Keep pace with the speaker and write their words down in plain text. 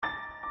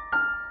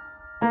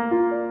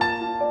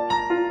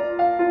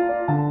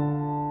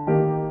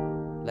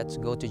Let's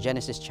go to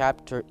Genesis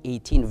chapter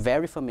 18,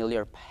 very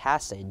familiar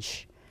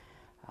passage,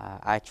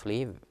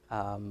 actually,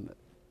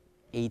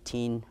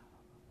 18,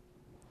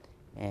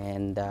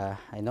 and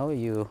I know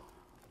you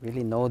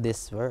really know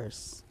this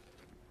verse.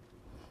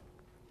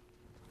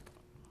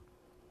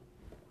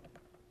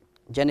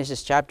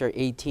 Genesis chapter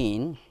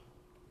 18,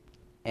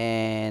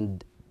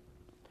 and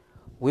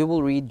we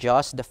will read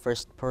just the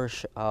first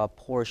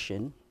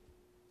portion.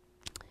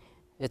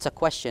 It's a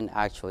question,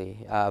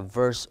 actually,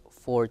 verse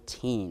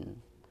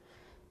 14.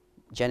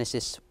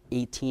 Genesis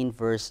 18,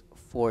 verse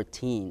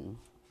 14.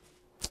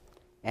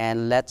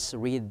 And let's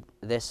read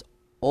this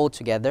all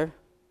together.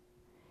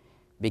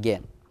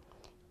 Begin.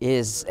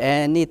 Is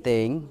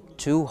anything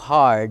too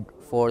hard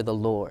for the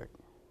Lord?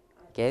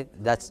 Okay,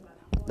 that's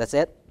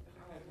it.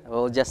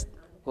 We'll just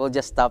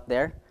stop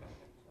there.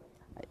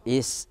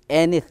 Is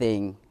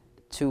anything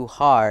too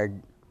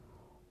hard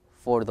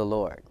for the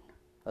Lord?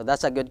 So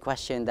that's a good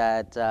question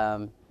that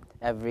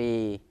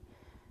every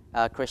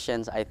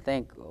Christians, I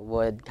think,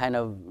 would kind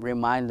of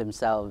remind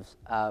ourselves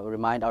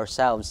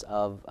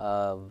of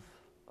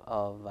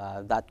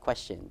that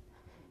question,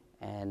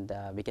 and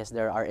because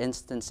there are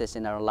instances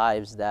in our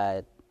lives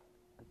that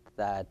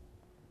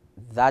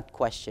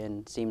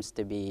question seems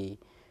to be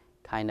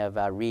kind of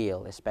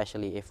real,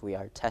 especially if we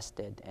are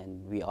tested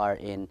and we are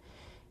in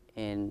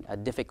a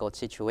difficult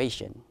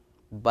situation.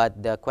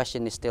 But the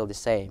question is still the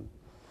same: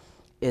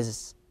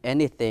 is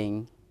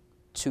anything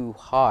too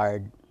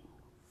hard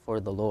for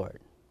the Lord?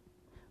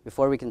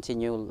 Before we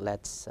continue,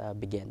 let's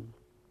begin.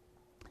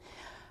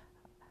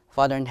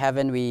 Father in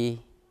heaven,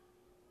 we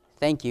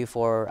thank you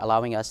for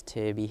allowing us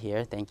to be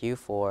here. Thank you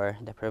for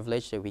the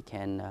privilege that we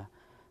can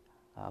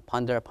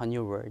ponder upon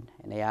your word.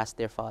 And I ask,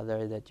 dear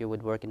Father, that you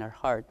would work in our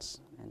hearts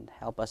and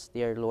help us,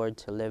 dear Lord,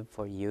 to live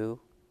for you,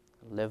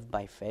 live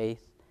by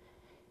faith,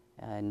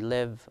 and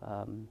live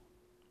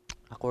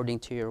according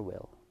to your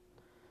will.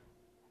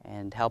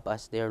 And help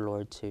us, dear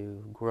Lord,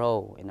 to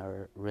grow in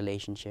our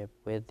relationship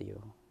with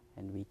you.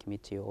 And we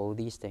commit to you all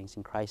these things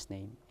in Christ's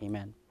name.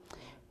 Amen.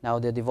 Now,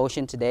 the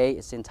devotion today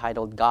is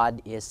entitled, God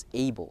is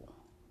Able.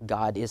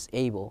 God is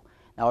Able.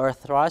 Now, our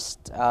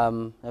thrust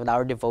of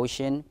our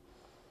devotion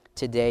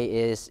today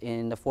is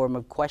in the form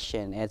of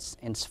question.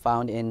 It's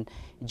found in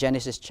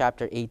Genesis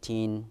chapter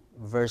 18,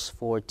 verse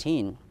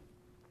 14.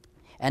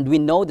 And we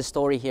know the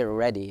story here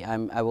already.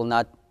 I will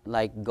not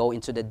go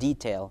into the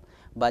detail.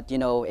 But,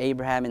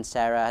 Abraham and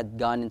Sarah had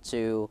gone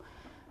into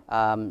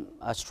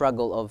a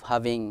struggle of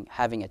having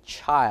a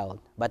child.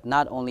 But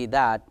not only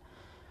that,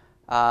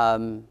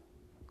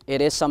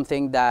 it is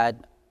something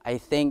that I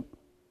think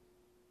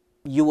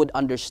you would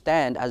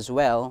understand as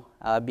well,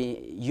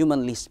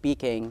 humanly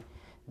speaking,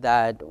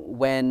 that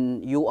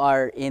when you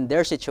are in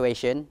their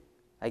situation,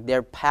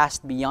 they're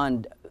past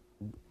beyond,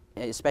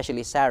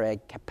 especially Sarah,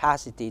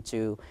 capacity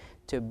to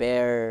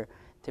bear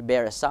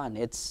a son.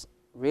 It's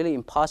really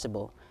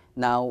impossible.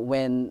 Now,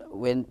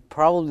 when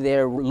probably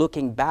they're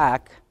looking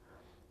back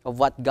of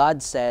what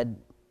God said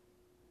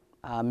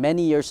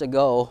many years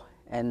ago,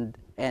 and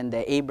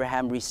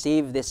Abraham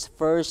received this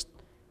first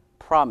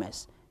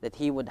promise that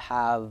he would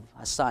have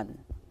a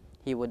son,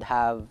 he would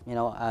have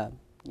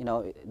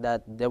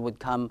that there would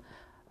come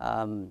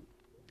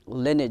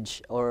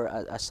lineage or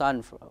a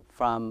son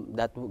from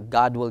that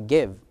God will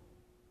give.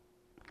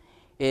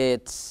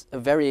 It's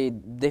very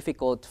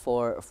difficult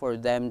for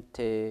them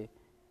to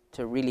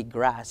really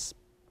grasp,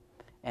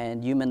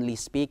 and humanly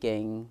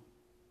speaking,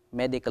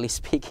 medically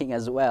speaking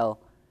as well,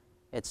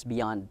 it's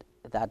beyond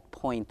that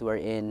point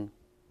wherein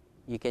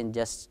you can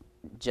just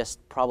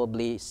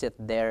probably sit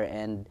there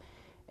and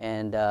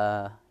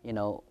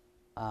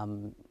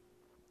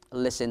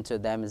listen to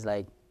them. Is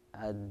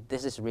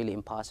this is really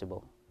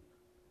impossible.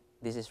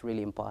 This is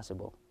really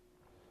impossible.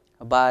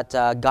 But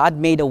God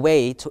made a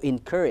way to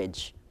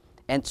encourage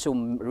and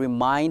to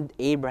remind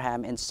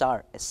Abraham and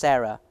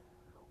Sarah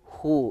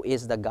who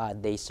is the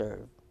God they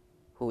serve.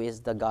 Who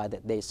is the God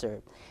that they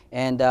serve.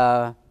 And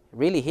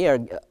really here,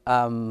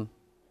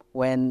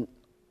 when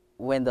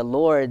the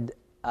Lord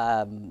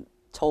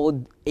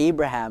told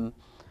Abraham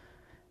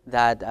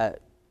that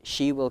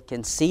she will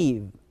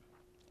conceive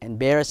and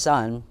bear a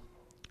son,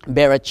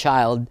 bear a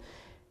child,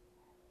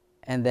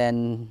 and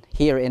then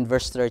here in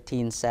verse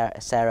 13,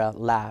 Sarah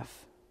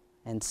laughed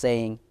and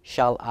saying,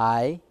 "Shall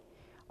I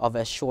of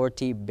a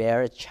surety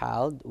bear a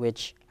child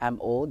which am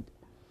old?"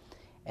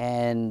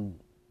 And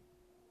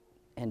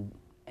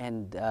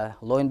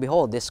lo and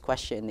behold, this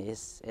question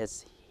is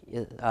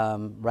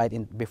right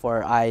in before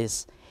our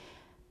eyes,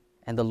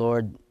 and the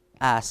Lord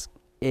asked,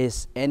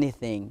 "Is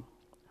anything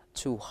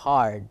too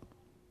hard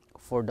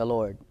for the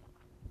Lord?"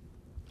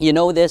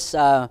 This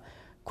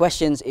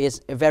questions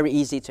is very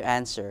easy to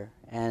answer,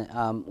 and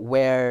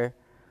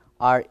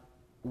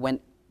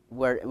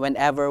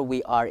whenever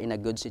we are in a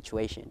good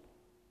situation,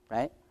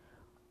 right?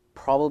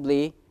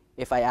 Probably,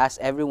 if I ask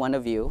every one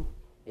of you,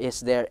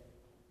 is there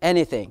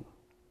anything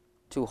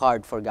too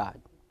hard for God?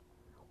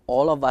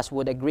 All of us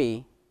would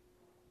agree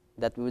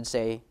that we would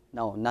say,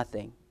 no,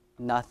 nothing.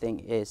 Nothing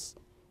is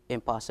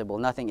impossible.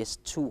 Nothing is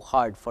too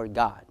hard for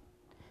God.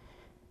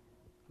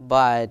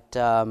 But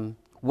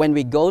when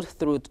we go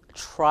through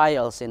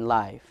trials in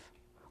life,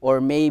 or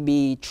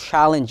maybe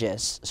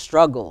challenges,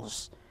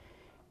 struggles,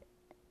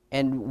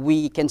 and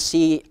we can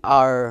see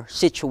our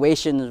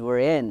situations we're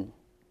in,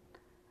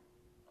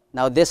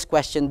 now this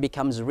question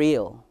becomes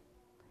real,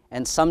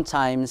 and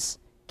sometimes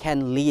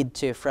can lead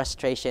to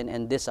frustration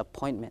and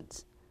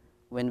disappointment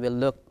when we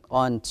look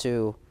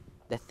onto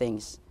the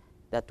things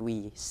that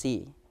we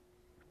see.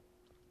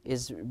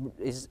 Is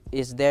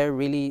there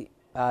really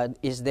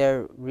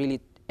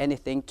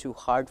anything too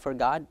hard for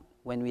God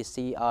when we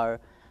see our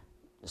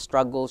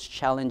struggles,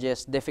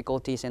 challenges,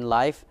 difficulties in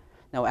life?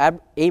 Now,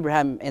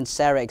 Abraham and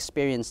Sarah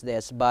experienced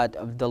this,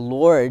 but the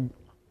Lord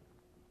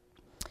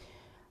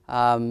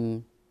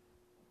asked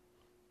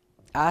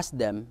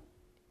them,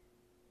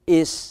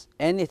 is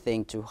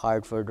anything too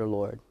hard for the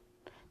Lord?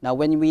 Now,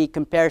 when we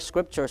compare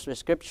scriptures with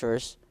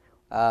scriptures,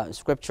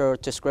 scripture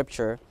to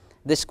scripture,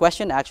 this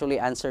question actually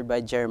answered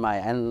by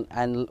Jeremiah.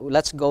 And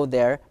let's go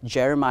there,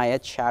 Jeremiah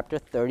chapter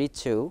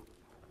 32.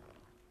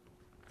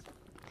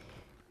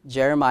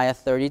 Jeremiah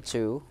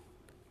 32.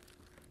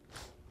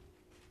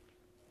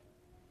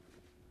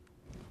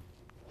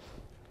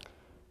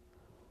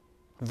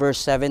 Verse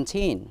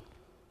 17.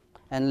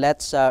 And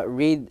let's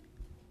read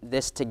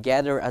this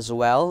together as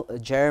well.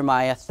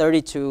 Jeremiah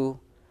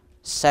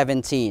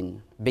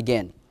 32:17.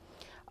 Begin.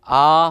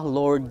 Ah,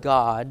 Lord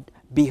God,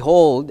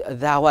 behold,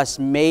 thou hast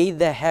made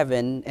the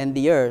heaven and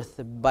the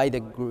earth by the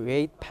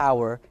great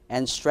power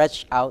and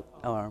stretched out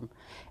arm,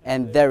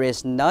 and there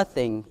is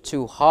nothing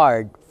too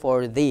hard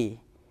for thee.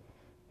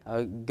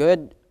 A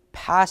good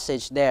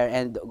passage there,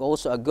 and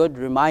also a good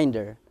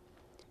reminder.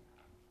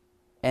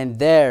 And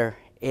there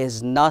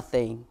is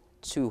nothing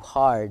too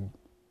hard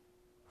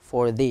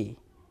for thee.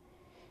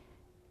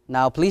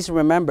 Now, please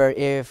remember,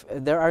 if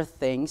there are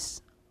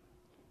things,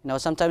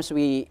 sometimes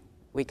we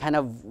kind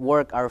of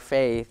work our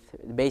faith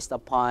based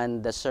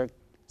upon the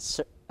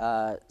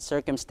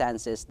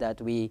circumstances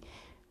that we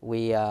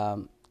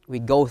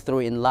go through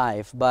in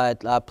life.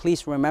 But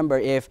please remember,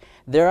 if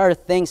there are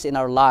things in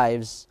our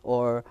lives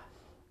or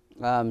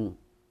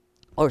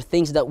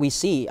things that we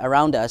see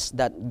around us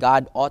that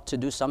God ought to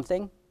do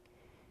something,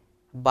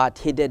 but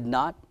He did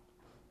not,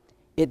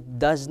 it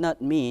does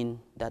not mean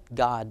that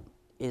God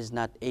is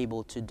not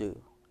able to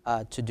do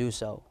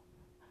so.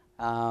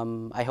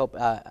 I hope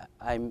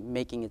I'm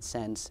making it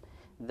sense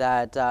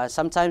that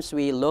sometimes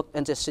we look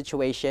into a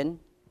situation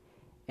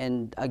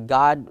and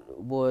God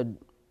would,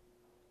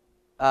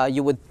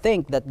 you would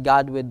think that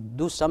God would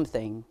do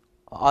something,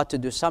 ought to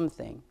do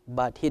something,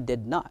 but He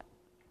did not.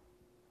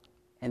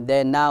 And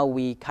then now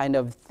we kind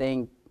of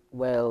think,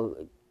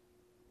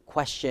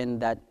 question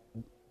that,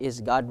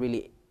 is God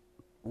really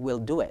will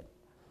do it?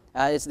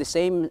 It's the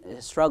same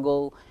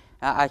struggle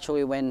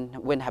actually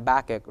when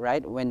Habakkuk,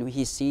 right? When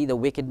he see the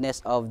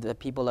wickedness of the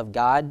people of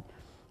God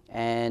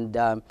and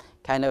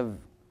kind of,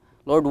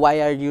 Lord,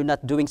 why are you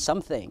not doing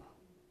something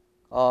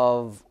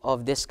of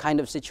this kind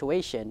of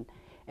situation?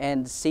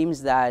 And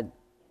seems that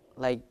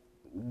like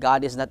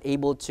God is not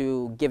able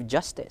to give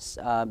justice,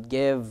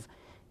 give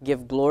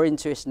glory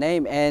into His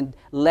name, and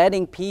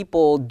letting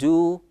people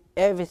do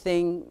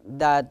everything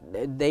that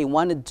they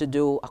wanted to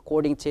do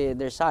according to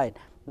their side.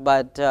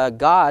 But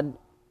God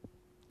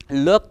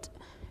looked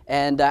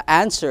and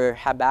answered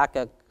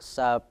Habakkuk's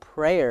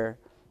prayer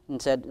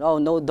and said, "Oh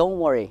no, don't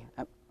worry."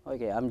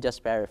 Okay, I'm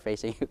just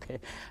paraphrasing. Okay,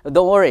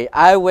 don't worry.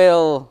 I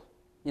will,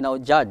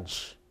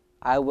 judge.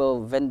 I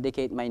will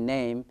vindicate my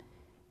name,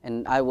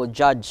 and I will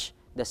judge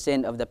the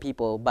sin of the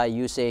people by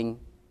using,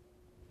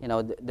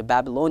 the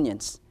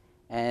Babylonians.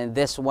 And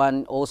this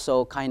one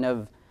also kind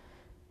of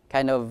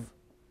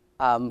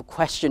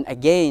question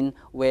again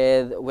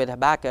with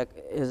Habakkuk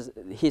is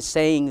he's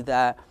saying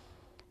that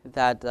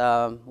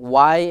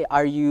why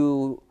are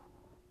you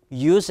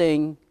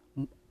using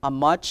a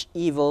much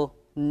evil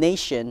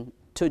nation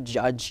to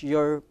judge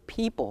your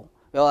people?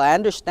 Well, I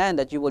understand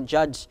that you will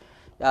judge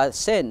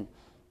sin,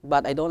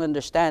 but I don't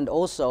understand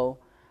also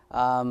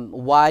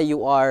why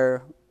you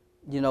are,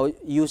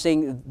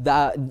 using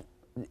the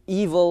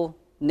evil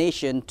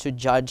nation to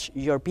judge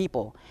your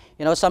people.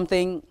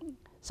 Something.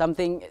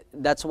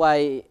 That's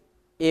why,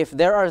 if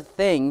there are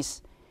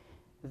things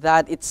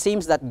that it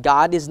seems that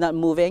God is not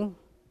moving,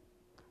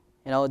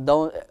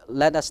 don't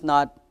let us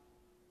not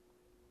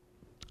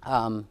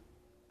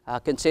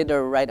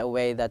consider right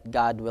away that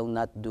God will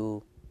not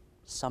do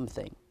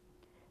something,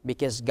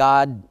 because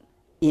God,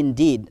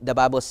 indeed, the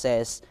Bible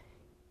says,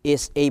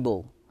 is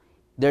able.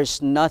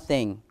 There's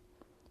nothing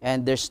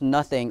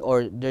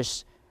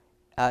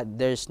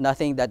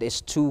that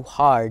is too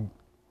hard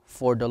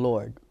for the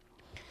Lord.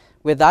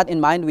 With that in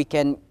mind, we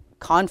can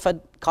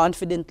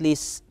confidently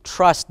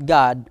trust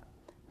God,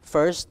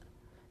 first,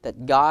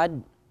 that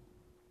God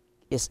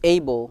is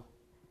able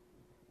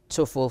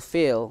to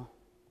fulfill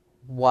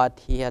what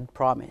He had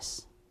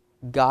promised.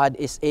 God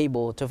is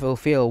able to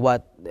fulfill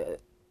what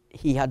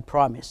He had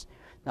promised.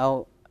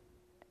 Now,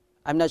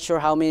 I'm not sure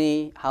how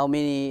many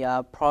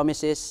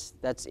promises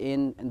that's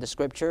in the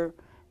Scripture,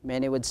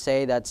 Many would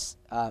say that's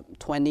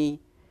 20.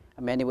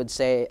 Many would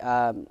say,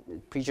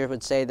 preachers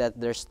would say that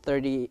there's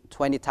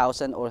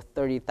 20,000 or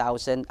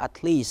 30,000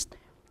 at least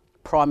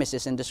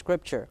promises in the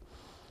scripture.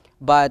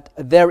 But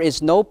there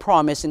is no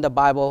promise in the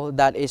Bible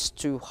that is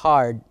too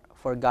hard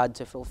for God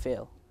to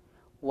fulfill.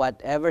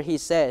 Whatever He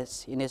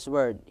says in His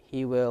Word,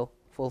 He will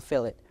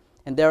fulfill it.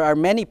 And there are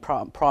many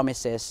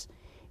promises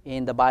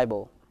in the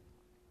Bible.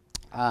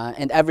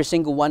 And every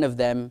single one of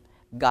them,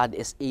 God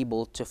is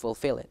able to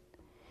fulfill it.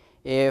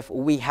 If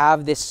we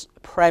have this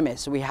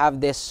premise, we have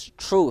this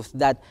truth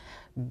that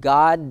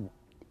God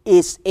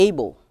is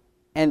able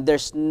and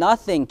there's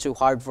nothing too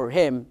hard for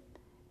Him,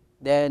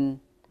 then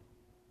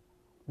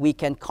we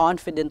can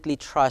confidently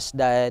trust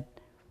that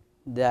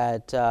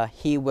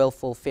He will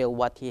fulfill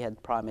what He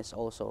had promised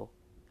also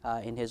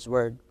in His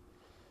Word.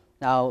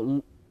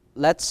 Now,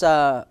 let's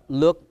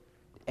look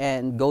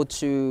and go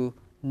to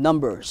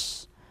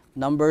Numbers.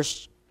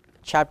 Numbers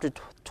chapter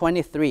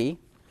 23.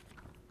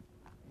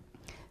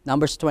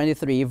 Numbers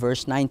 23,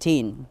 verse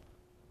 19.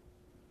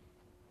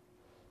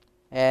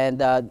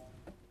 And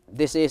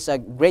this is a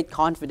great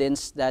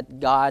confidence that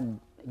God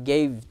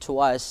gave to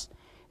us,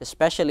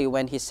 especially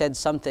when He said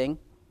something,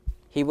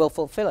 He will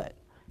fulfill it.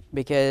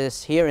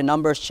 Because here in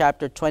Numbers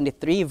chapter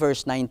 23,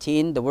 verse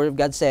 19, the Word of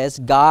God says,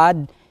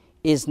 God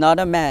is not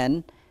a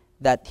man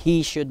that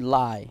He should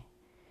lie,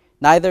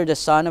 neither the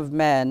Son of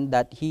Man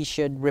that He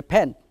should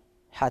repent.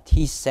 Hath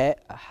He said,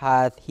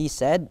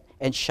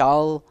 and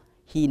shall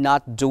He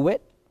not do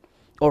it?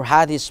 Or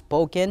hath He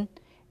spoken,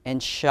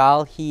 and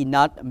shall He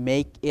not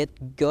make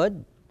it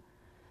good?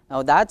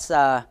 Now that's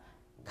a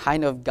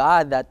kind of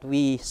God that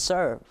we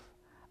serve,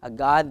 a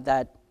God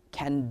that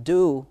can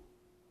do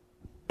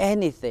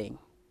anything,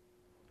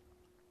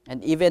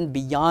 and even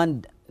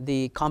beyond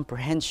the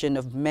comprehension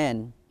of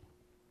men.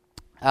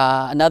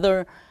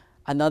 Another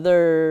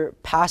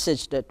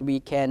passage that we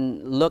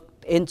can look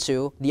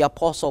into, the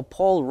Apostle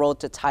Paul wrote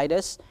to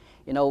Titus.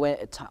 You know,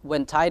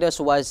 when Titus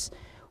was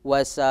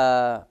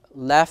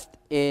left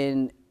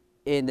in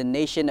the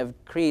nation of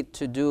Crete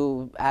to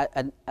do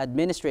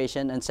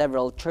administration and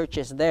several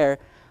churches there,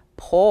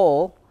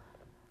 Paul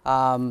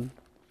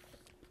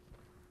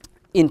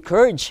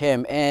encouraged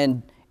him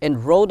and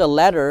wrote a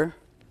letter.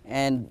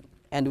 And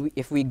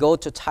if we go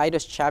to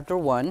Titus chapter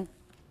 1,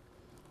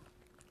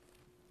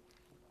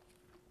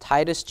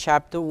 Titus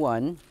chapter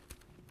 1,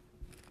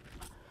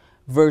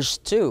 verse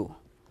 2.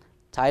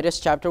 Titus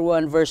chapter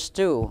 1, verse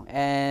 2.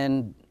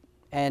 And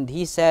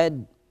he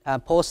said,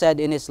 Paul said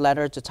in his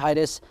letter to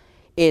Titus,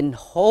 in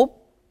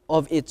hope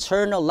of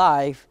eternal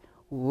life,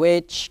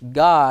 which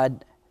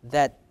God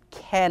that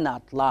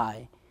cannot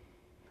lie,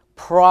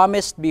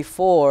 promised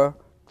before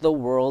the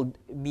world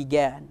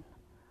began.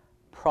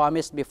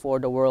 Promised before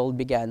the world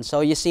began.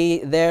 So you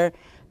see there,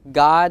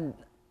 God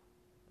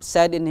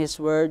said in His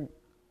Word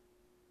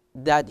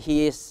that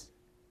He is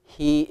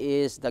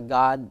the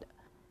God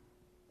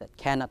that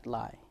cannot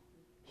lie.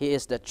 He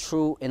is the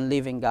true and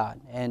living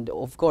God. And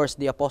of course,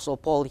 the Apostle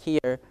Paul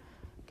here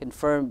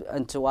confirmed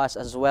unto us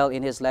as well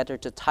in his letter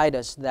to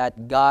Titus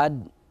that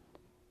God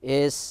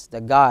is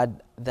the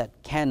God that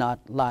cannot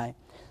lie.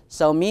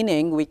 So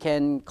meaning we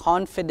can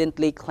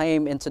confidently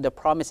claim into the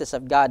promises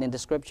of God in the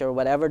Scripture,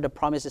 whatever the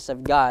promises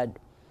of God,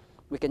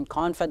 we can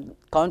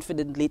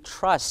confidently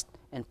trust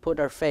and put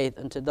our faith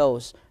into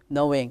those,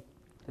 knowing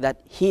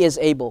that He is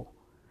able,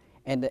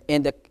 and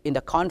in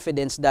the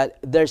confidence that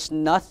there's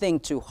nothing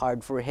too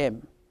hard for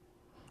Him,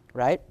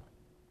 right?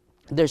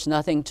 There's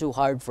nothing too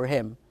hard for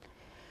Him.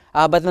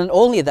 But not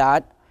only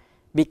that,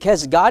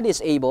 because God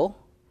is able,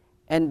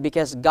 and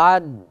because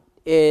God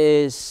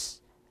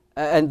is,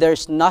 and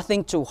there's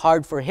nothing too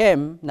hard for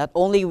Him, not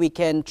only we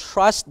can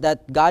trust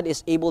that God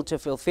is able to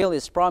fulfill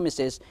His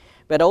promises,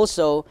 but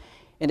also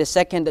in the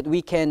second that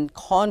we can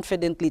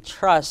confidently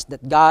trust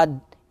that God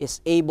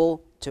is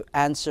able to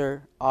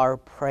answer our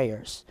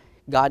prayers.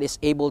 God is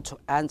able to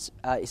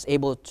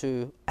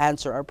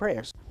answer our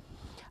prayers.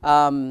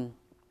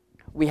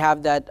 We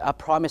have that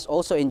promise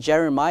also in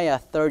Jeremiah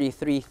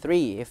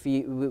 33:3. If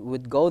we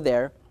would go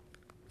there,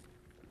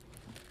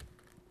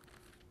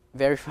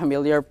 very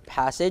familiar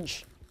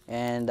passage,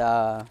 and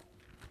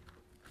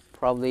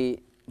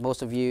probably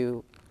most of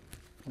you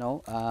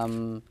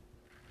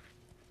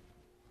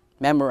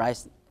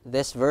memorize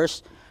this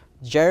verse.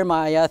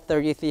 Jeremiah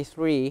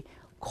 33:3.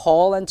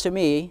 Call unto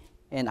me,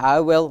 and I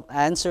will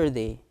answer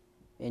thee,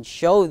 and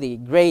show thee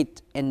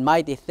great and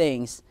mighty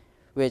things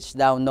which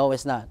thou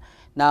knowest not.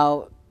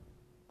 Now,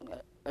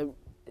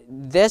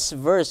 this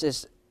verse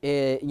is,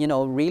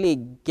 really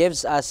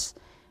gives us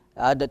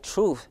the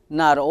truth.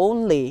 Not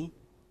only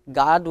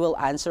God will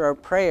answer our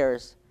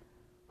prayers,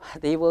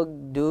 but He will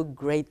do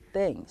great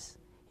things.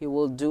 He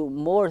will do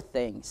more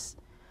things.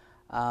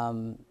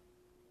 And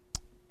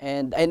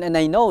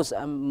I know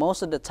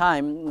most of the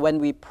time when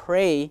we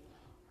pray,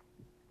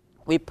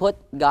 we put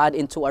God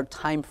into our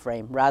time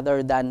frame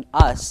rather than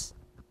us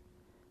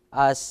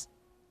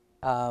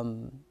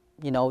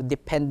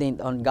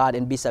dependent on God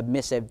and be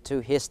submissive to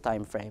His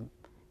time frame,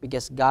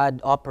 because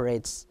God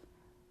operates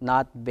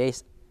not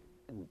based.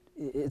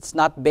 it's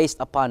not based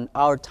upon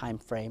our time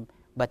frame,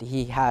 but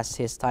He has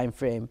His time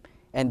frame,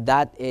 and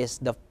that is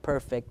the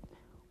perfect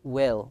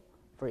will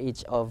for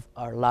each of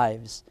our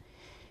lives.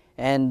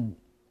 And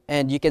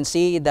you can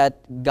see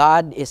that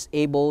God is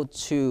able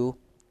to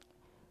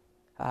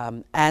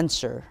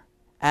answer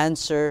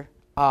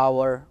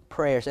our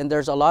prayers. And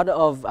there's a lot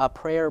of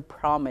prayer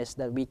promise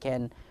that we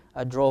can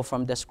draw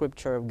from the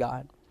Scripture of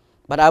God.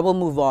 But I will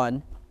move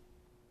on.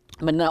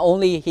 But not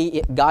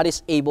only God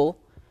is able,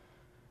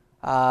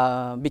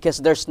 because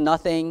there's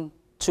nothing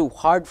too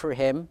hard for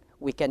Him,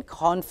 we can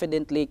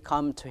confidently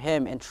come to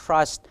Him and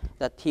trust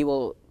that He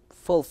will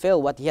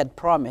fulfill what He had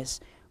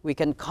promised. We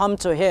can come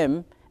to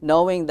Him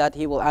knowing that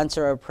He will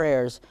answer our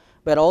prayers,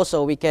 but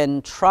also we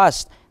can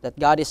trust that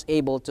God is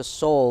able to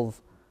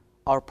solve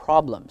our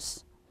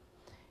problems.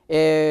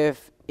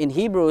 If in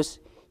Hebrews,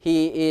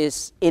 He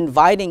is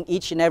inviting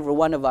each and every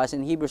one of us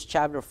in Hebrews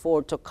chapter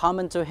 4 to come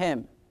unto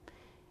Him,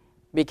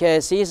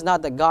 because He is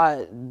not the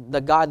God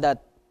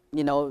that,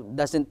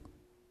 doesn't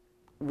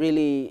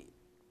really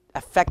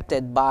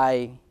affected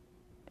by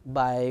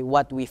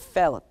what we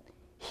felt.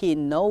 He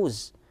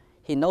knows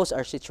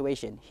our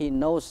situation. He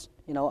knows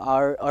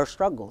our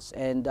struggles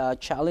and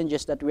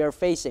challenges that we are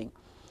facing,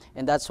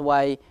 and that's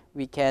why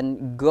we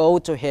can go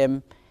to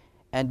Him,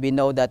 and we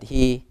know that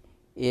He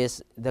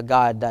is the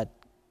God that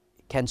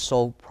can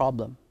solve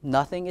problem.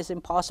 Nothing is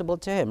impossible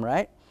to Him,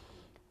 right?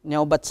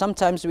 But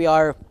sometimes we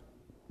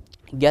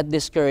get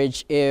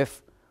discouraged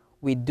if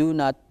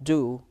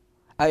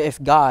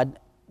if God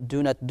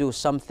do not do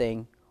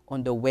something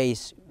on the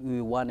ways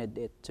we wanted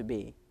it to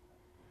be.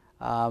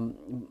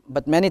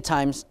 But many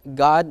times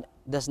God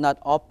does not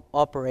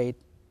operate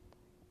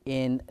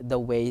in the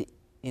ways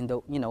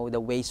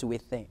we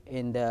think,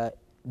 in the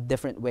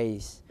different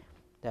ways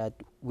that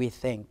we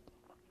think.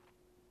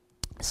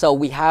 So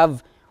we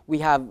have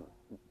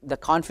the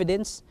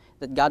confidence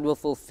that God will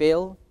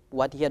fulfill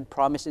what He had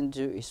promised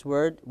into His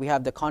Word. We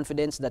have the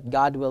confidence that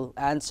God will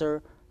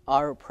answer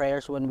our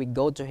prayers when we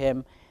go to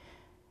Him.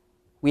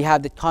 We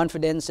have the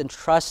confidence and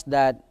trust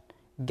that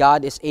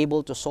God is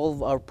able to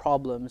solve our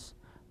problems,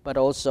 but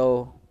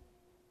also,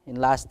 in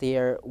last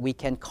year, we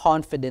can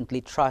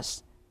confidently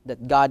trust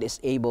that God is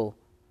able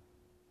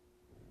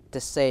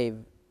to save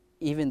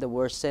even the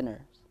worst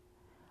sinners.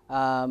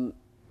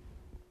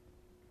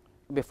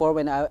 Before,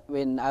 when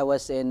I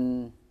was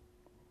in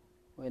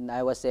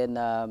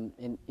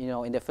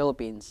the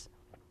Philippines,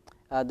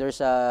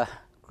 there's a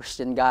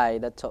Christian guy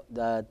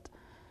that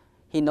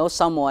he knows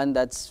someone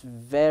that's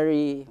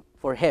very,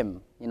 for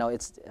him, I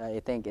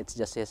think it's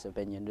just his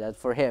opinion, that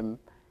for him,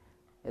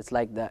 it's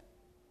like the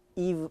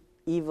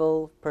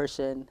evil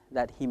person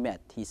that he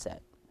met, he said.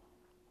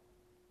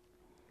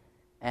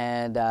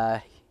 And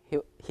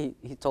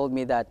he told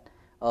me that,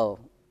 God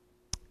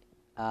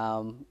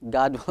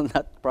will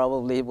not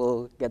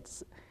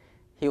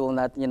he will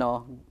not,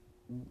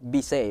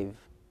 be saved,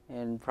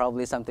 and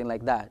probably something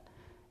like that.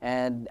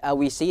 And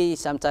we see,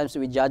 sometimes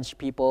we judge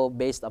people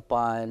based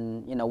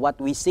upon, what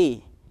we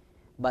see,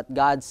 but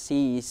God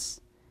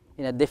sees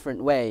in a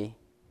different way.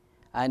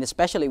 And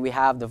especially we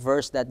have the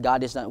verse that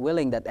God is not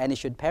willing that any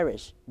should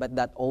perish, but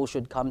that all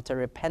should come to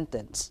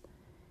repentance.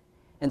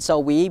 And so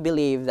we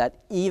believe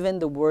that even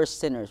the worst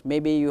sinners,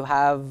 maybe you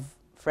have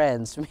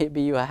friends,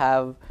 maybe you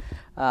have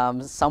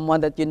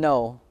someone that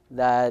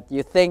that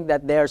you think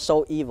that they're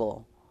so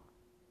evil,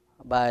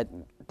 but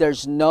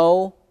there's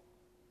no,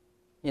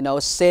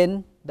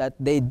 sin that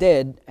they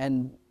did,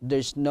 and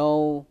there's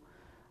no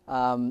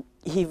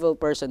evil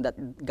person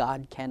that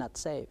God cannot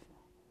save.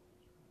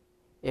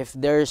 If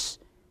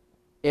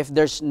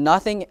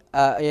nothing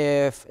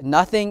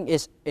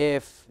is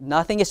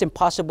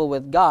impossible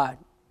with God,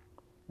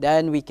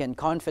 then we can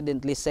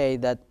confidently say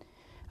that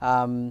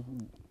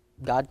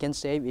God can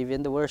save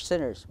even the worst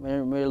sinners.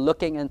 When we're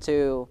looking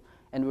into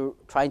and we're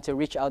trying to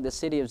reach out the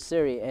city of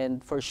Syria,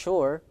 and for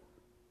sure,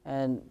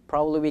 and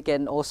probably we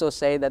can also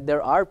say that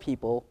there are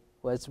people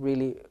who's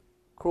really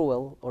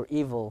cruel or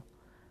evil.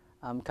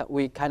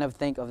 We kind of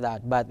think of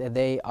that, but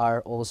they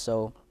are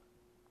also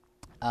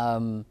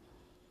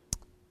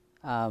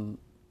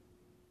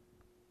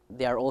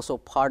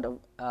part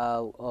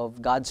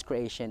of God's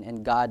creation,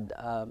 and God,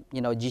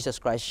 Jesus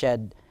Christ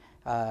shed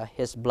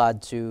His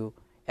blood to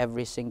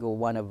every single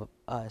one of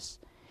us.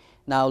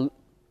 Now,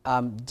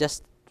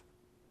 just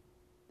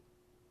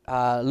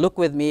look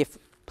with me,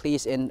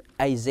 please, in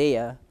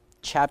Isaiah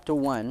chapter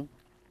 1.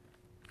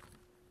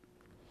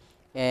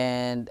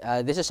 And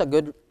this is a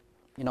good,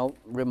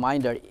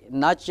 reminder,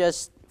 not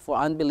just for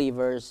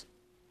unbelievers,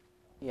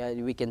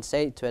 we can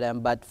say to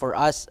them, but for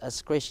us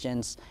as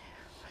Christians.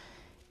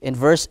 In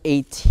verse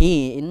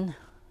 18,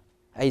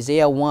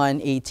 Isaiah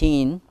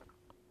 1:18,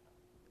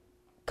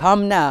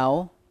 "Come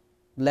now,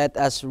 let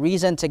us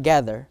reason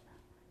together,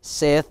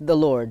 saith the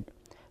Lord.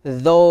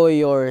 Though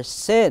your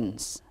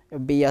sins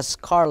be as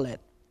scarlet,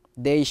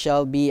 they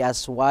shall be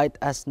as white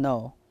as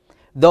snow.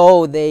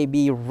 Though they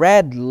be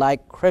red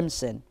like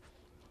crimson,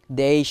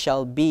 they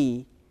shall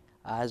be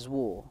as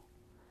wool."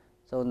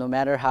 So no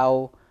matter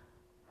how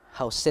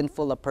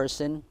sinful a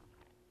person,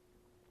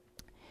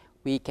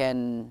 we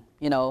can,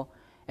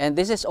 and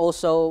this is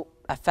also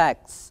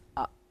affects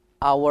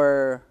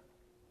our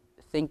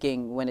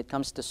thinking when it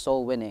comes to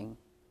soul winning.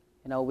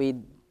 We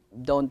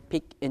don't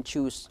pick and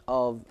choose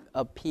of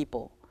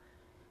people.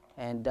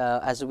 And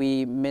as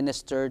we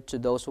minister to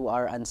those who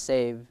are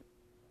unsaved,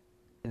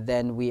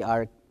 then we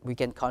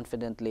can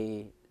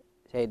confidently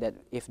say that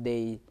if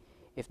they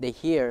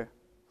hear,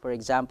 for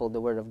example, the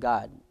word of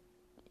God,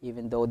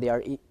 even though they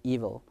are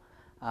evil,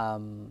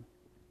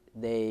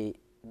 they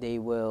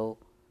will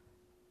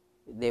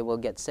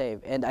get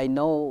saved. And I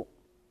know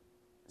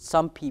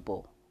some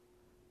people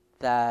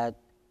that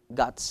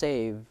got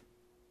saved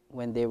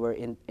when they were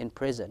in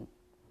prison.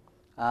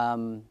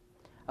 It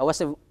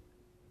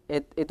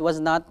was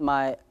not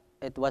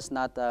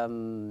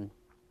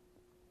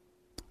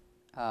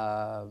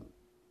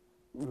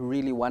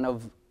really one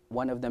of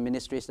the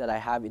ministries that I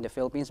have in the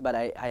Philippines, but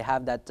I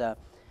have that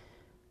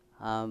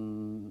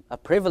a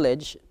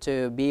privilege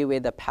to be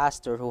with a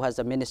pastor who has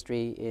a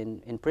ministry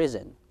in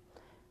prison,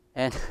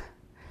 and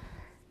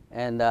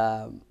and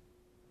I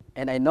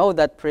know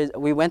that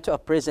we went to a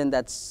prison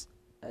that's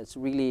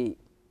really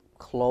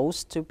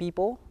close to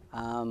people,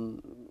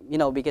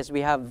 because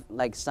we have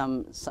like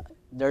some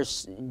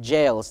there's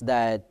jails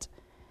that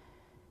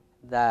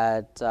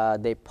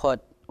they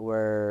put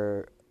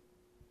where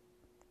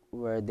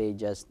they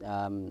just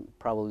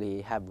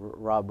probably have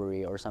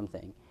robbery or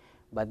something,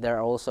 but there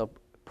are also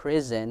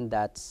prison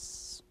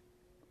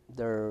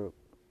they're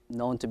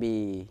known to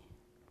be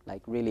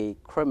like really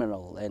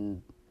criminal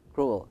and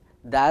cruel.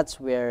 That's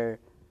where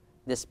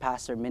this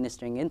pastor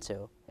ministering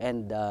into,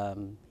 and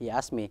he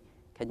asked me,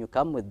 "Can you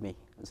come with me?"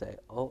 I say,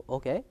 "Oh,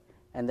 okay."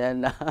 And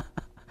then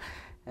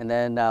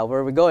where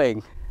are we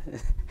going?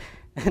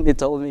 And he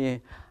told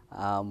me,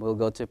 "We'll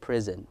go to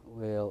prison.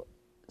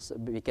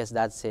 Because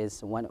that's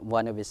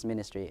one of his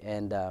ministry."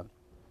 And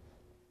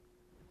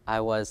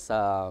I was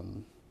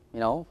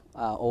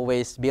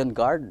always be on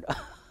guard,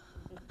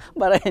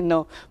 but I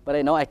know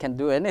I can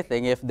do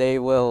anything if they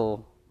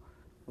will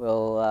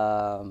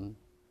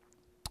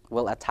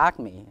attack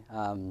me.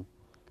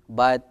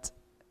 But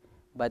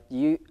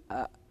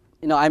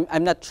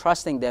I'm not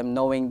trusting them,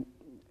 knowing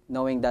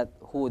that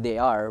who they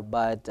are.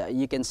 But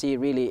you can see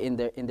really in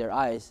their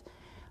eyes,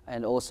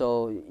 and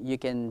also you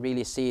can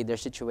really see their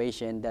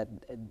situation, that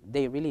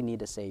they really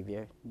need a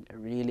savior,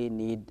 really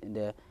need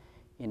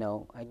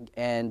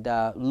and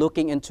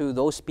looking into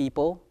those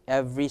people,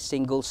 every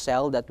single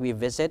cell that we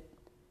visit,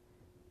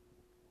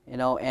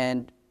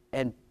 and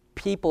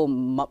people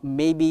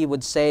maybe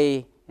would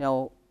say,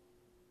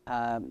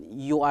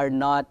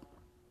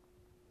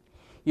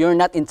 you're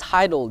not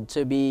entitled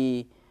to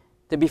be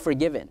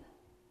forgiven.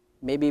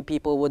 Maybe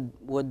people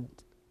would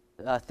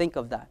think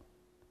of that,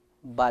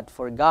 but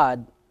for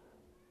God,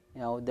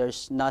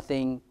 there's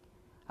nothing.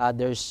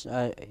 There's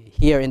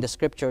here in the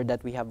scripture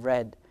that we have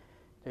read,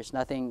 there's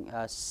nothing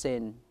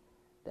sin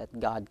that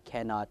God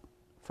cannot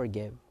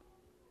forgive.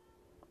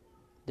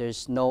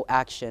 There's no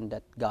action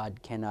that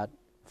God cannot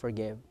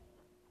forgive.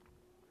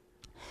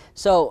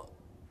 So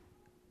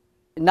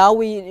now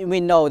we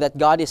know that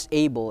God is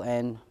able,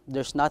 and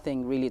there's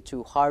nothing really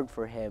too hard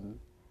for Him.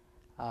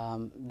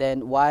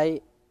 Then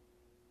why?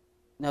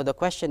 Now the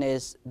question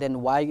is,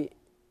 then why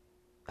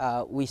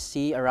we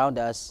see around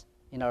us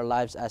in our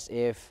lives as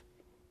if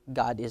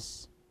God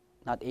is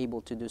not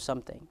able to do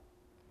something?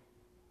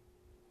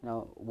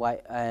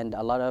 Why? And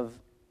a lot of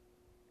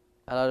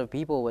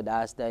people would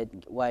ask that,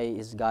 why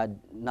is God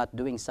not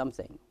doing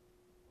something?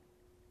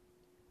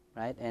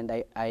 Right? And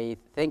I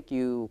think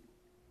you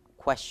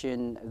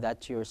question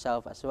that to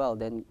yourself as well.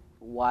 Then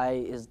why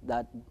is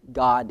that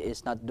God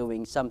is not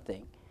doing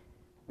something?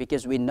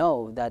 Because we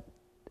know that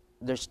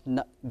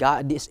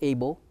God is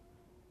able,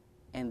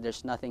 and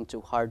there's nothing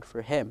too hard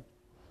for Him.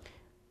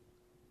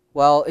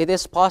 Well, it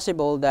is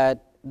possible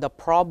that the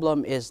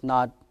problem is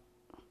not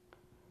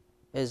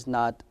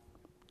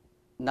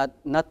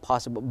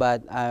possible,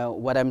 but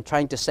what I'm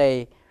trying to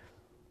say,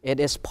 it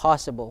is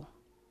possible.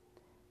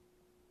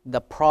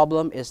 The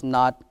problem is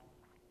not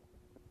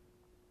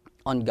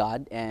on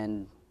God,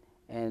 and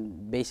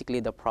basically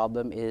the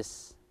problem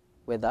is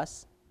with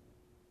us,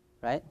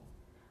 right?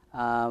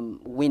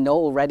 We know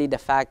already the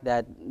fact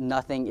that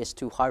nothing is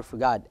too hard for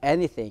God.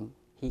 Anything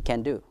He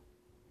can do.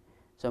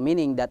 So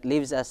meaning that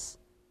leaves us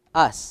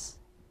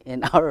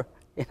in our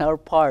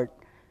part,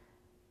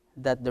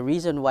 that the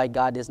reason why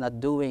God is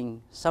not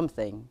doing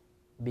something,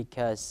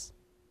 because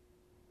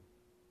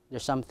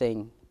there's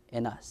something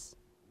in us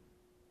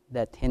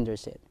that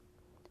hinders it.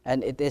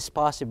 And it is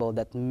possible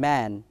that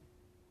man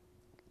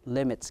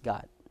limits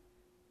God.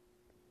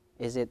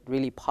 Is it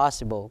really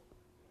possible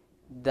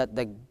that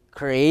the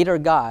Creator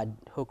God,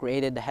 who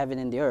created the heaven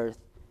and the earth,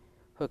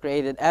 who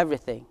created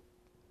everything,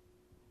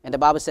 and the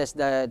Bible says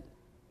that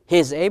He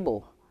is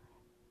able,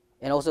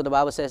 and also the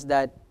Bible says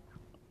that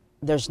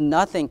there's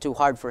nothing too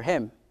hard for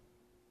Him,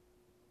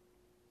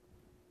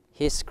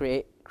 His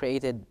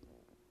created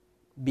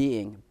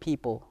being,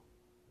 people,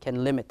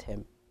 can limit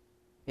Him?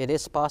 It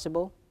is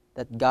possible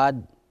that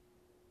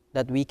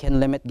we can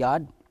limit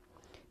God.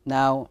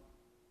 Now,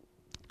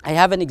 I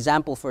have an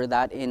example for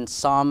that in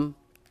Psalm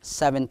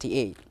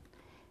 78.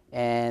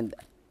 And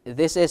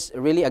this is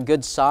really a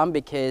good psalm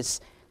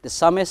because the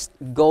psalmist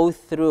go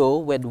through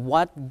with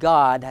what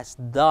God has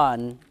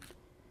done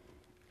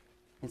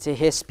to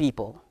his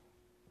people.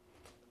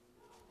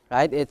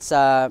 Right? It's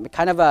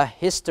kind of a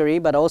history,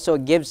 but also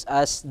gives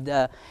us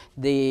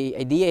the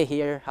idea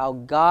here how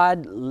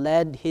God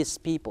led his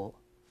people.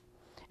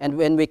 And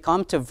when we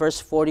come to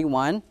verse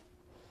 41,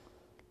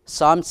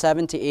 Psalm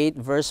 78,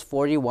 verse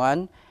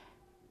 41,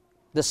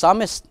 the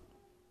psalmist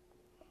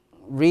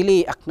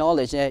really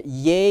acknowledged that,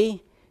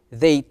 yea,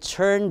 they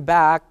turned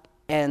back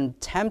and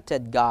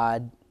tempted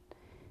God,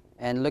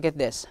 and look at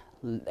this,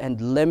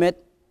 and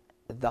limit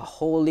the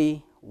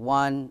Holy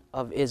One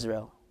of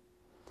Israel.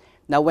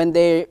 Now, when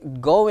they're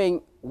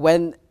going,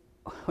 when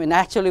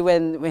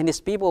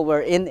his people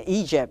were in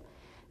Egypt,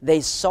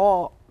 they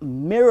saw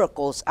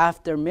miracles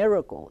after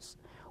miracles.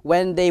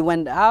 When they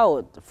went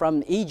out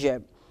from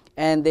Egypt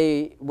and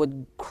they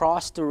would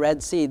cross the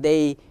Red Sea,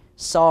 they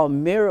saw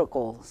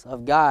miracles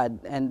of God,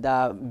 and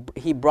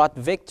he brought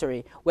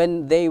victory.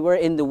 When they were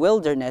in the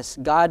wilderness,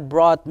 God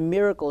brought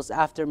miracles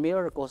after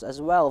miracles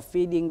as well,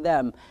 feeding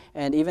them.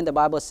 And even the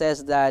Bible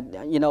says that,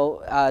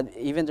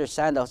 even their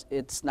sandals,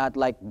 it's not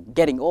like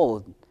getting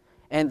old.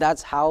 And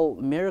that's how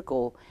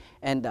miracle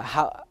and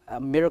how a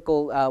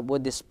miracle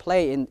would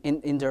display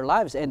in their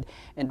lives, and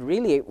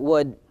really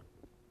would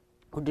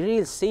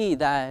really see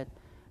that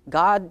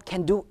God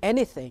can do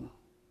anything.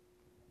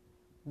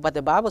 But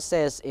the Bible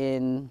says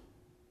in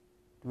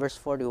verse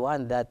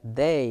 41 that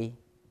they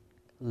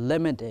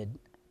limited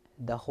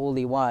the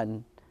Holy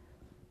One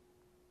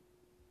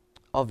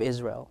of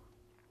Israel.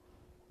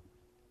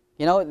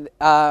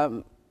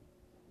 You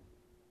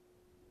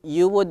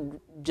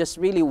would just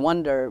really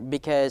wonder,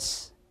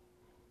 because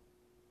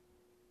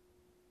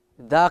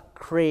the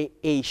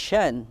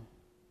creation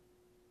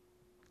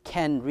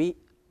can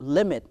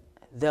limit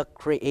the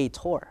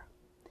Creator.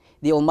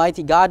 The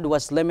Almighty God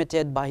was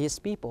limited by his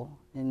people.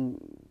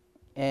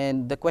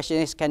 And the question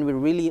is, can we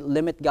really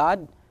limit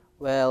God?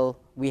 Well,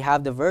 we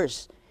have the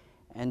verse.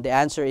 And the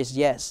answer is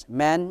yes.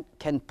 Man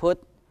can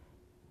put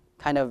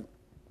kind of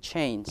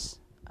chains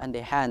on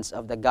the hands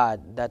of the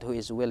God that who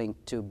is willing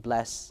to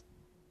bless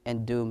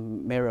and do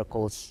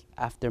miracles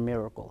after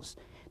miracles.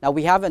 Now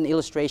we have an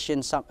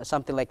illustration,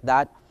 something like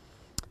that.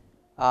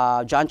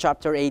 John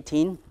chapter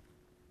 18.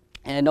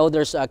 And I know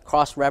there's a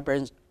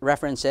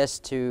references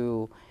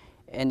to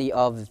any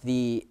of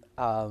the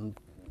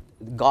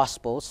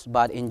Gospels,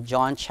 but in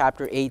John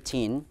chapter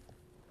 18,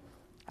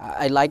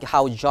 I like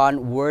how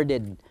John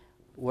worded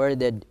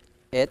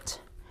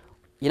it.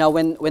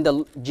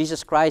 When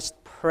Jesus Christ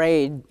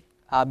prayed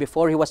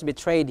before he was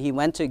betrayed, he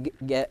went to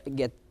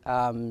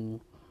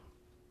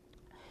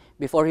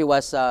before he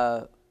was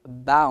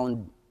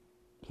bound,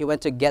 he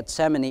went to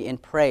Gethsemane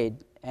and prayed,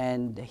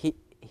 and he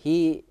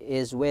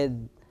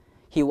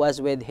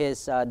was with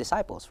his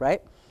disciples,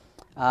 right?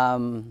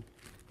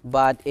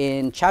 But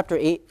in chapter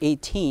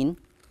 18,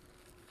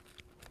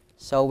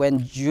 so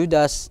when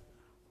Judas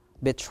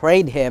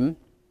betrayed him,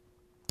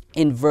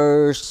 in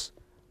verse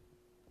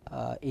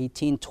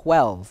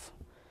 18:12,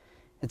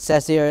 it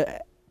says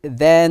here,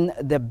 then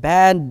the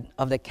band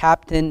of the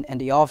captain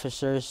and the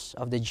officers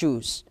of the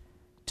Jews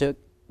took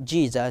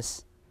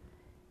Jesus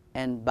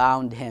and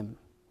bound him.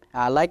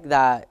 I like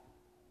that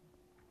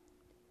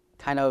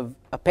kind of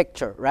a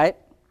picture, right?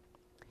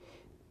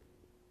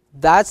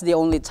 That's the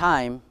only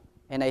time,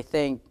 and I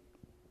think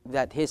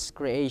that his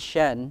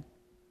creation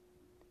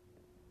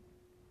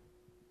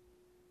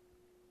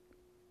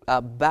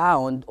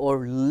bound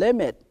or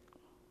limit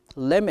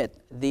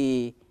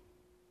the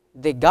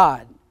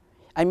God.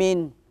 I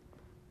mean,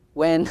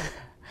 when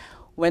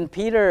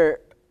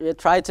Peter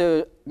tried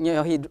to,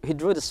 he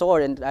drew the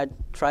sword and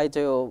tried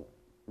to,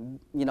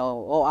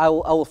 I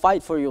will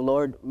fight for you,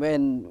 Lord.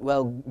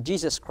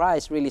 Jesus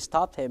Christ really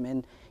stopped him,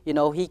 and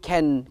he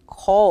can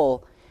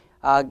call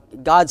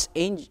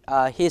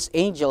his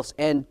angels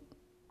and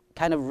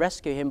kind of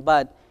rescue him.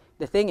 But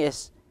the thing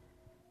is,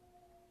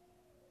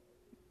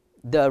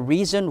 the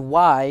reason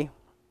why,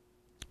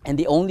 and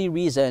the only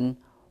reason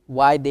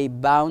why they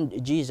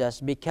bound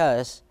Jesus,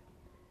 because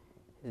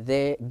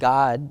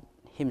God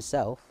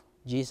himself,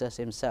 Jesus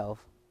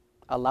himself,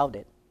 allowed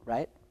it,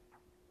 right?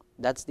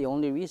 That's the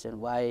only reason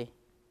why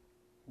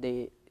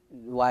they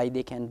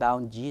can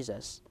bound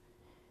Jesus.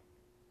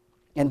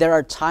 And there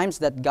are times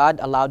that God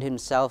allowed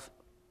himself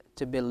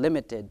to be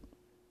limited.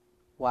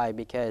 Why?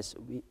 Because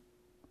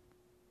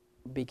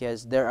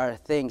there are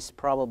things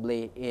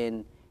probably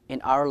in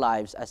our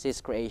lives as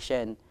his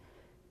creation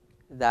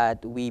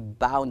that we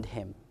bound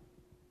him.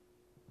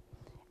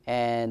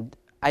 And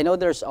I know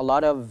there's a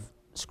lot of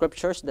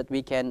scriptures that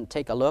we can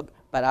take a look,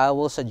 but I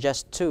will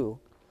suggest two.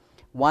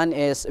 One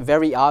is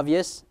very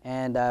obvious,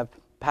 and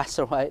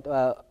Pastor White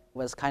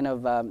was kind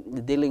of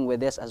dealing with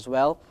this as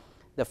well.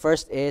 The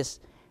first is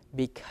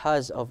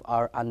because of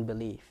our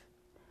unbelief.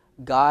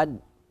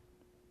 God,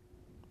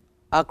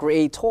 a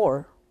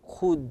creator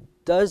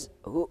there's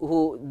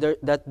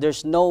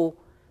no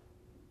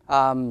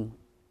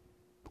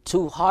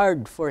too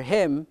hard for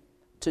him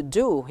to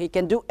do. He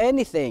can do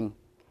anything.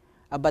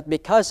 But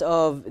because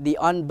of the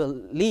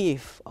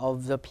unbelief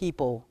of the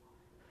people,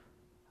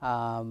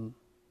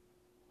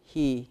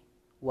 he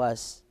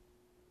was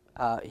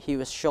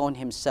shown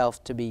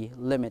himself to be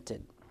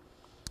limited.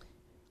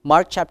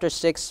 Mark chapter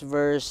 6,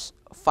 verse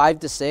 5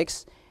 to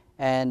 6,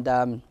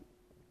 and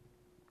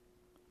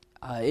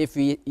if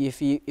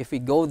we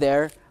go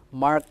there,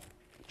 Mark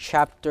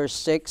chapter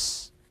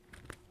 6,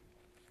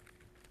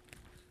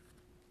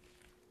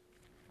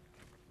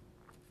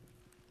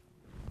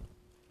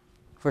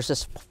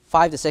 verses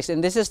 5 to 6,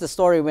 and this is the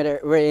story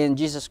wherein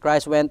Jesus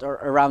Christ went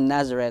around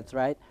Nazareth,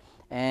 right?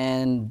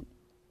 And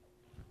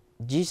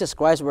Jesus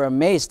Christ were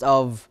amazed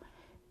of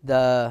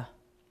the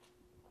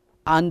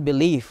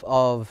unbelief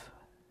of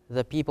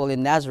the people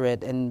in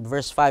Nazareth. In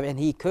verse 5, and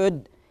he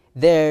could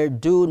there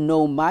do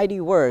no mighty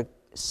work,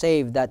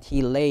 save that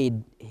he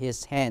laid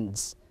his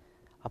hands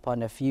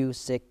upon a few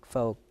sick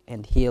folk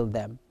and healed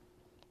them.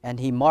 And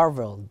he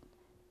marveled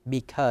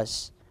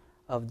because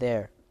of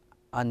their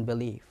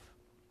unbelief.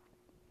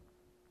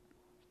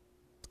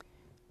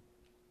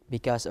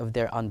 Because of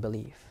their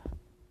unbelief.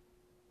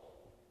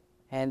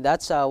 And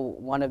that's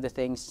one of the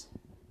things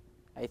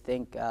I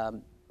think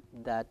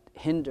that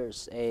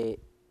hinders an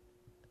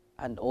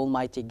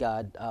almighty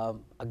God, a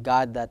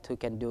God who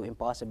can do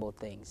impossible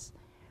things.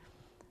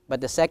 But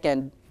the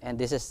second, and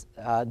this is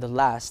the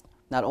last,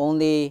 not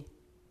only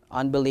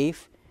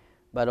unbelief,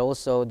 but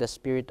also the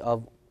spirit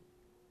of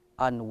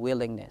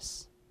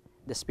unwillingness.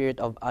 The spirit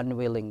of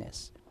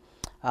unwillingness.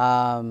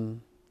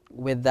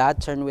 With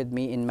that, turn with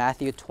me in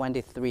Matthew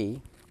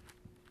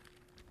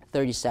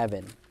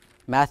 23:37.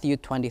 Matthew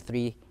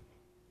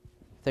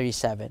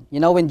 23:37. You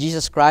know, when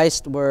Jesus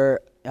Christ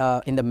were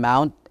in the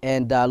mount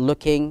and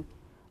looking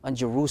on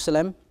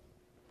Jerusalem,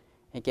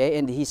 okay,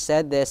 and he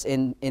said this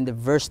in the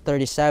verse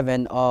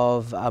 37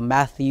 of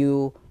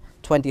Matthew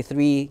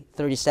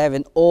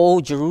 23:37,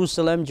 O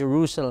Jerusalem,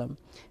 Jerusalem,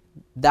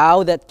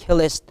 thou that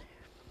killest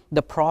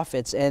the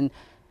prophets and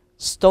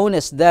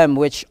stonest them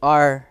which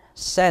are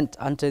sent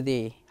unto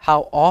thee,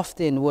 how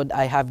often would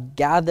I have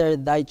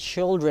gathered thy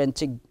children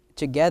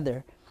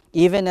together,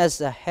 even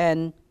as a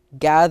hen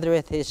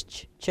gathereth his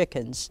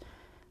chickens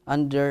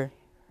under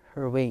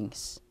her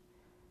wings.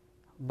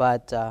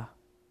 But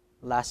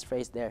last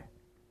phrase there,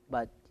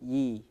 but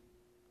ye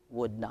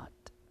would not.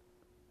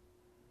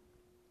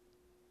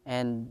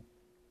 And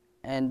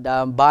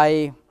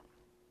by,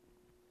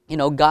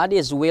 God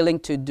is willing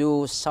to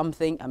do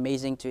something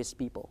amazing to his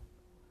people.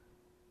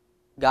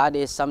 God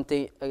is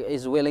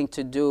willing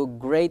to do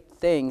great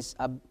things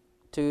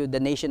to the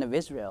nation of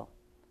Israel.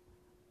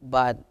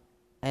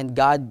 And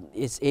God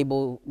is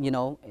able,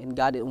 and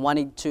God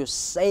wanting to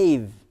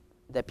save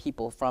the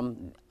people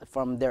from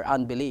their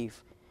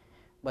unbelief.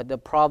 But the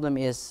problem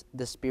is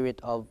the spirit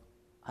of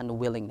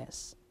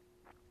unwillingness.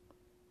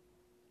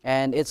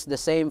 And it's the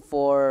same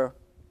for,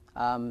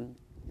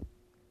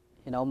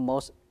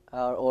 most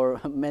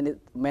or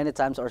many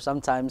times or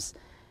sometimes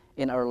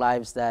in our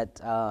lives that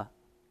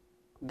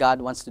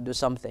God wants to do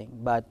something,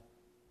 but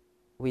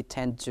we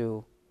tend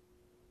to,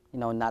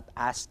 not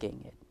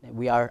asking it.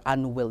 We are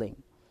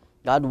unwilling.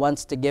 God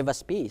wants to give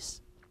us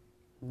peace,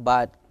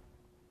 but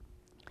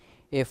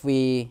if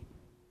we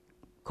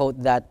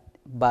quote that,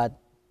 but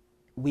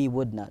we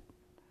would not.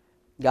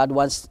 God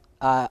wants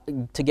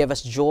to give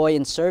us joy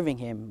in serving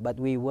him, but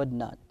we would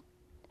not.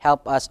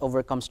 Help us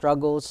overcome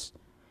struggles,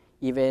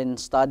 even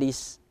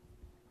studies,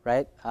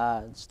 right?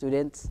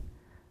 Students,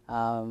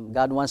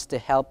 God wants to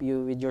help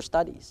you with your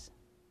studies,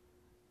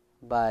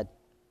 but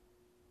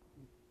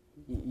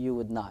you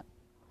would not.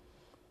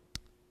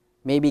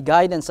 Maybe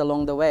guidance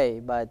along the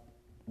way, but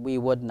we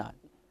would not.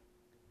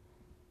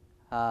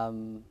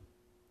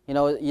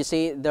 You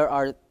see,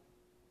 there's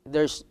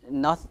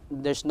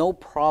no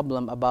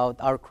problem about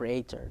our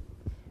Creator,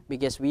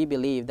 because we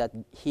believe that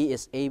he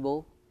is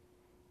able,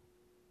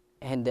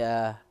 and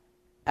the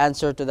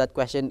answer to that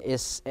question,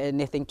 is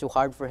anything too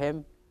hard for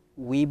him?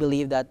 We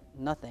believe that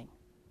nothing.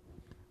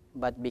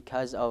 But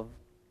because of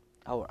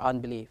our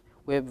unbelief,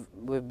 we've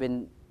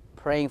been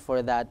praying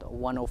for that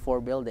 104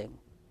 building.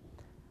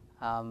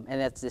 And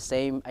that's the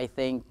same, I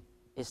think,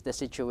 is the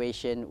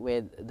situation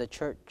with the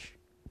church.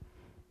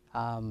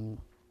 I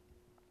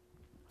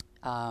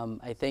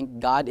think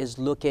God is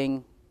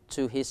looking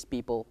to his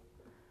people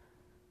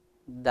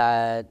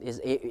that is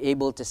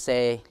able to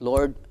say,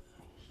 Lord,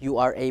 you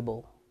are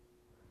able,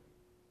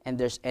 and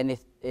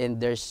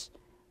there's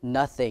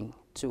nothing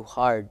too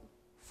hard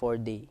for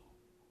thee.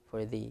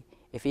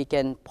 If he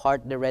can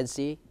part the Red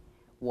Sea,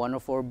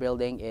 104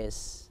 building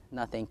is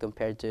nothing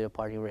compared to the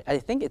parting. I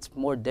think it's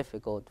more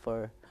difficult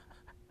for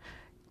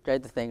try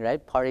to think,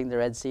 right? Parting the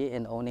Red Sea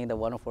and owning the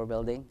 104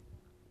 building,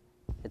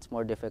 it's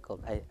more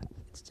difficult.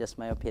 It's just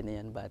my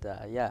opinion, but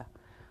yeah.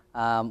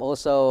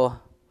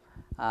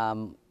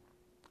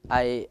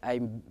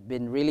 I've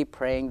been really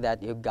praying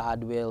that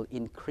God will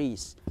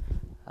increase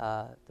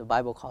the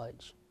Bible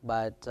college,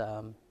 but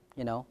I'm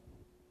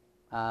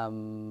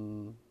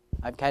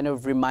kind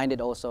of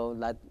reminded also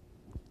that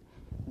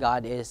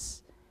God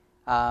is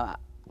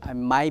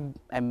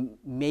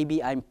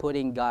maybe I'm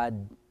putting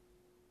God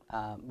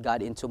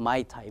into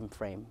my time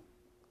frame,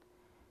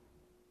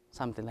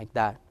 something like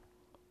that.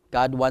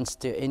 God wants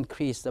to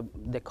increase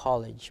the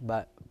college,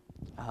 but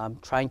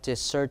trying to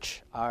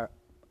search our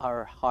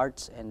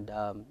hearts and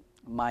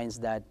minds,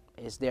 that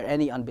is there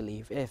any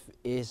unbelief,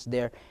 is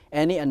there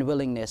any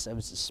unwillingness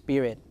of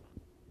spirit.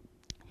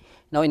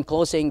 Now, in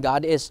closing,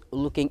 God is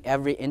looking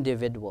every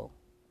individual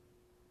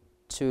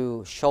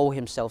to show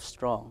himself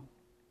strong.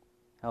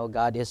 Now,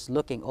 God is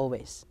looking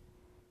always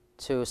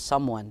to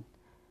someone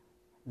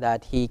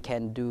that he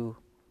can do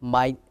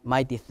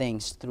mighty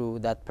things through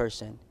that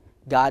person.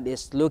 God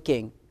is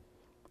looking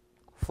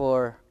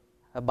for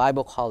a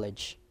Bible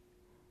college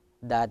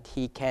that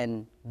he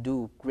can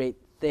do great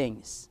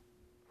things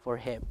for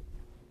him.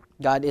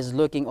 God is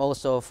looking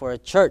also for a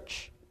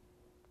church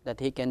that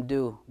he can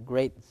do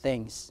great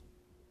things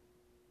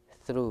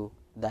through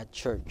that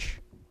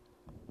church.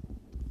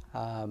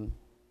 For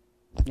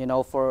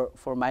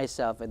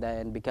myself,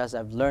 and because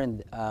I've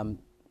learned, and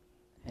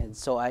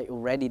so I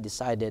already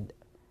decided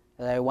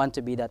that I want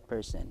to be that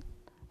person.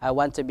 I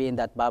want to be in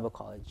that Bible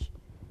college.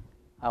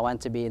 I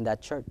want to be in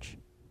that church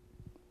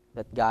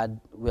that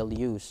God will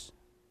use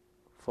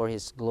for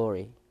his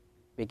glory,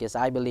 because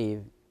I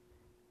believe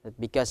that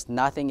because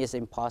nothing is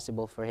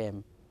impossible for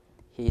him,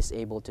 he is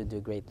able to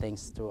do great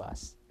things through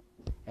us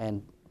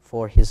and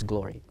for his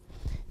glory.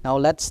 Now,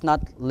 let's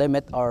not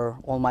limit our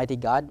Almighty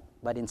God,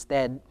 but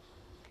instead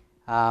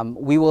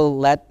we will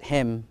let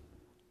him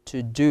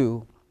to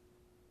do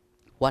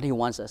what he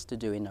wants us to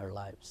do in our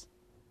lives.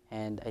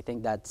 And I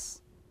think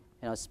that's,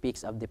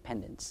 speaks of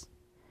dependence.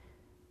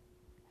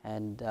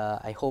 And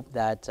I hope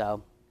that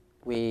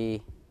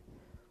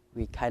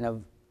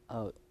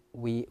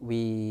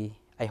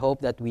I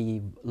hope that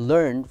we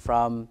learn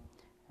from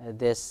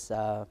this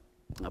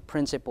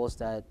principles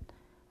that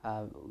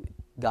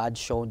God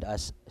showed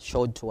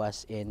to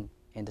us in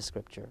the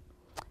Scripture.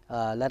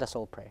 Let us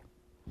all pray.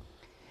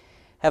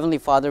 Heavenly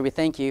Father, we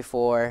thank you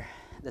for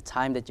the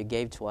time that you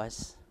gave to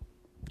us.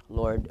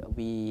 Lord,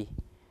 we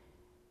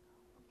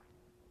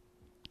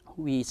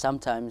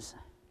sometimes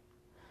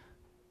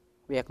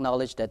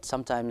acknowledge that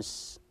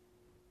sometimes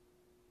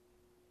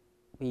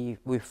we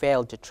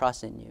fail to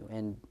trust in you,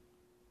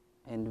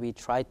 and we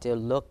try to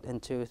look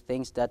into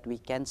things that we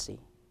can see.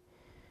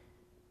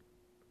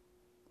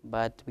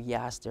 But we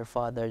ask, dear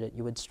Father, that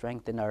you would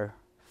strengthen our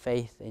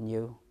faith in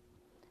you,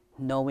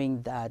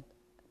 knowing that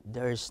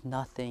there's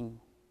nothing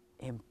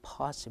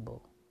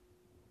impossible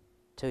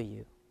to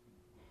you.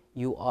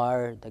 You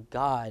are the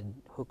God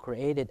who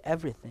created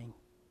everything,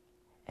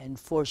 and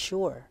for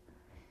sure,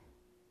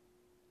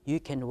 you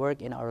can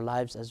work in our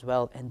lives as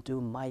well and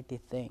do mighty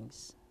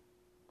things.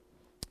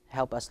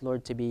 Help us,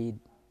 Lord, to be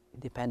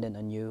dependent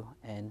on you,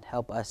 and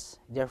help us,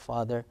 dear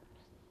Father,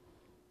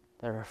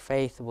 that our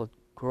faith will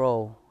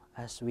grow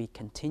as we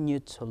continue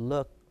to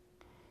look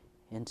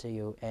into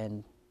you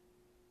and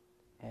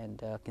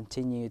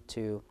continue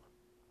to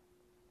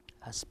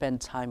spend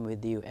time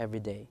with you every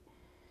day.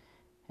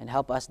 And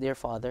help us, dear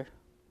Father,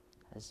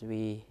 as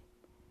we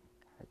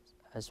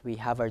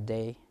have our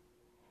day,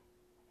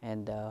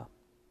 and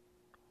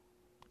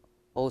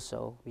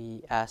also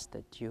we ask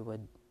that you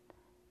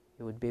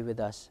would be with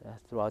us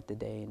throughout the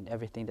day in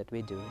everything that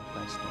we do in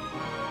Christ's name.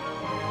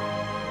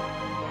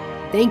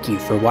 Thank you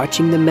for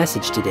watching the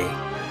message today.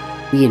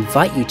 We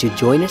invite you to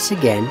join us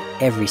again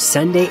every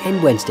Sunday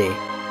and Wednesday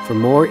for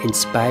more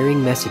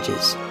inspiring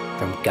messages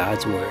from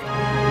God's Word.